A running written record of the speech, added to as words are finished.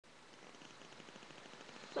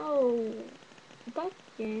So, back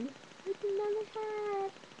again with another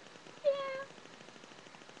hat. Yeah.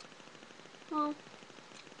 Well,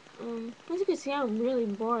 as you can see, I'm really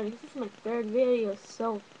bored because this is my third video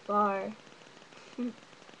so far.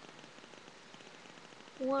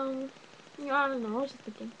 Well, I don't know. I was just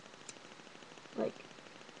thinking, like,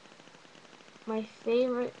 my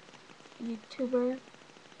favorite YouTuber,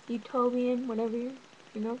 Utopian, whatever,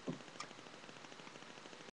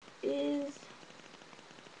 is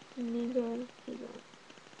Niga Higa.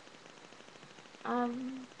 I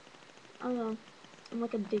don't know. I'm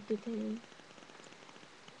like addicted to him.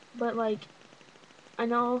 But like, I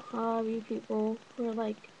know a lot of you people who are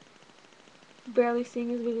like barely seeing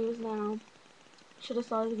his videos now should have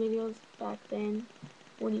saw his videos back then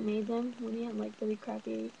when he made them, when he had like really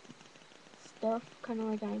crappy stuff, kind of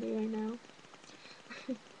like I do right now.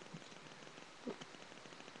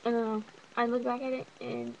 I don't know. I look back at it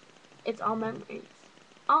and it's all memories,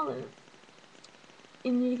 all of them.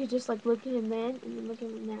 And you could just like look at him then and then look at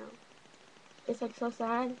him now. It's like so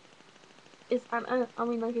sad. I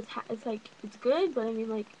mean like it's like it's good, but I mean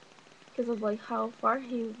like because of like how far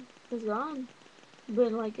he has gone.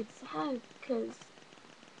 But like it's sad because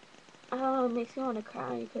I don't know, it makes me want to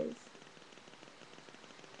cry because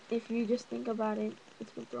if you just think about it,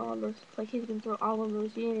 it's been through all those, like he's been through all of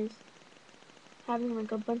those years, having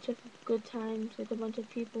like a bunch of good times with a bunch of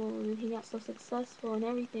people, and then he got so successful and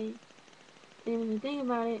everything. And when you think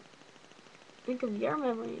about it, think of your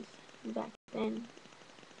memories back then.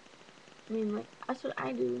 I mean, like that's what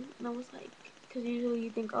I do, and I was like, because usually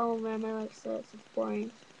you think, oh man, my life sucks, it's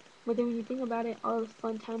boring. But then when you think about it, all the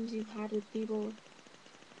fun times you've had with people,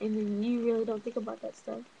 and then you really don't think about that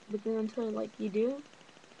stuff. But then until like you do,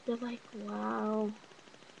 you're like, wow,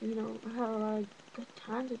 I had a lot of good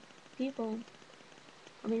times with people.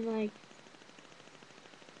 I mean, like,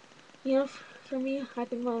 for me, I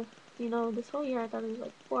think this whole year I thought it was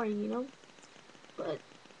like boring. But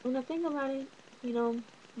when I think about it,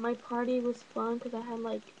 my party was fun because I had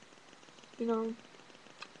like, you know,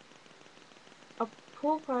 a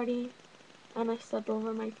pool party, and I slept over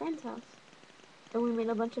at my friend's house, and we made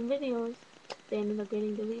a bunch of videos. They ended up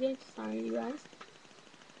getting deleted. Sorry, you guys.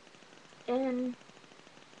 And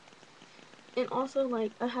also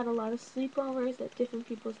like I had a lot of sleepovers at different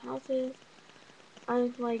people's houses.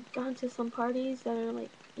 I've like gone to some parties that are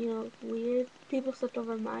like, weird. People slept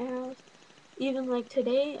over at my house. Even like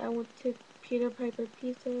today I went to Peter Piper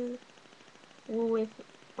Pizza with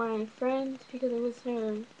my friend because it was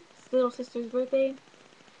her little sister's birthday,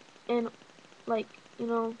 and like,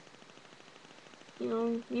 even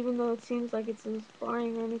though it seems like it's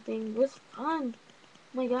boring or anything, it was fun.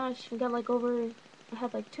 Oh my gosh, I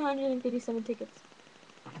had like 257 tickets.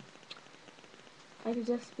 I could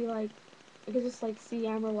just be like, I could just like see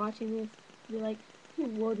Amber watching this, be like, you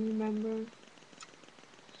would remember.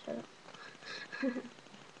 Shut up.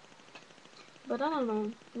 But I don't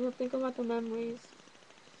know. Think about the memories.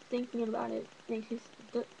 Thinking about it makes you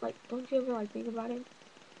like. Don't you ever like think about it?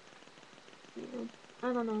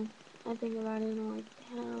 I don't know. I think about it and I'm like,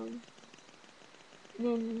 damn. And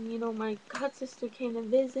then my god sister came to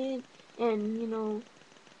visit, and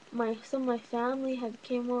some of my family had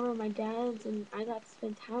came over, my dad's, and I got to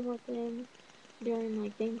spend time with them during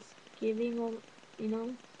like Thanksgiving. Or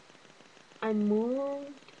I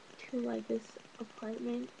moved to like this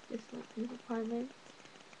new apartment,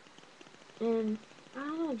 and I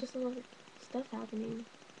don't know, just a lot of stuff happening,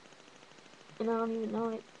 and I don't even know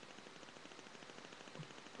it.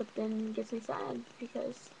 But then it gets me sad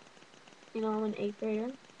because I'm an 8th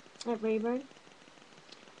grader at Rayburn,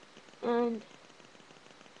 and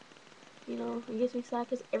it gets me sad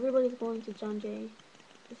because everybody's going to John Jay,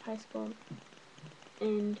 this high school,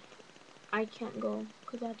 and I can't go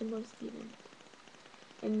because I have to go to Stephen.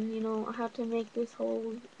 And I have to make this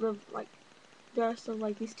whole like the rest of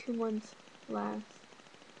like these 2 months last,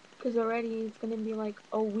 because already it's gonna be like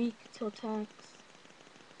a week till tax,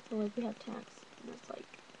 till like we have tax, and it's like,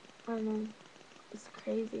 I don't know, it's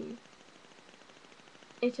crazy.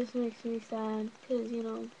 It just makes me sad because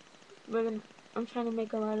I'm trying to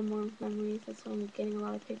make a lot of more memories. That's why I'm getting a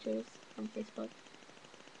lot of pictures on Facebook,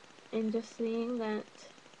 and just seeing that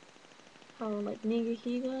how like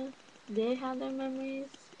Nigahiga, they have their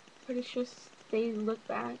memories. Pretty sure they look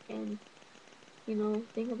back and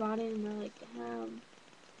think about it and they're like, damn,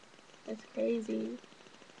 that's crazy.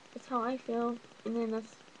 That's how I feel, and then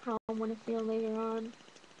that's how I want to feel later on.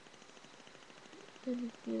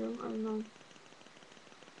 And I don't know.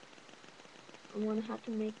 I'm gonna have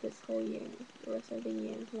to make this whole year, the rest of the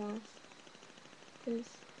year last, because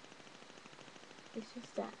it's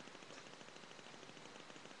just that.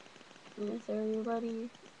 miss everybody,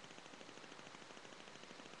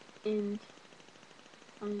 and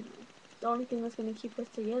I don't know. The only thing that's gonna keep us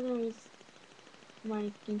together is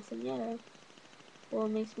my quinceañera.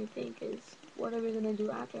 What makes me think is, what are we gonna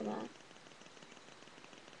do after that?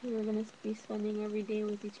 We're gonna be spending every day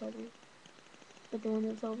with each other. But then when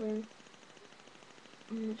it's over,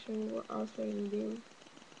 I'm not sure what else we're gonna do.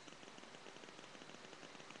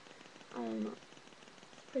 I don't know.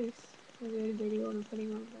 It's pretty weird video I'm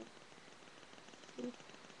putting on, but yeah.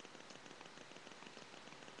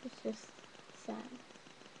 It's just sad.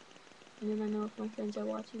 And then I know if my friends are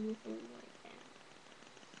watching this, they're like,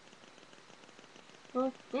 damn.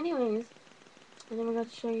 Well, anyways, I never got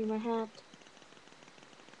to show you my hat.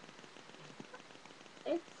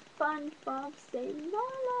 It's SpongeBob saying la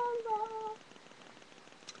la la.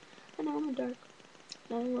 I know I'm dark.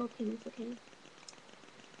 Not a little penis, okay?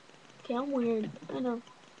 Okay, I'm weird. I know.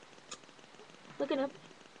 Look it up.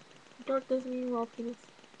 Dark doesn't mean little penis.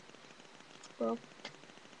 Well,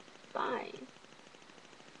 bye.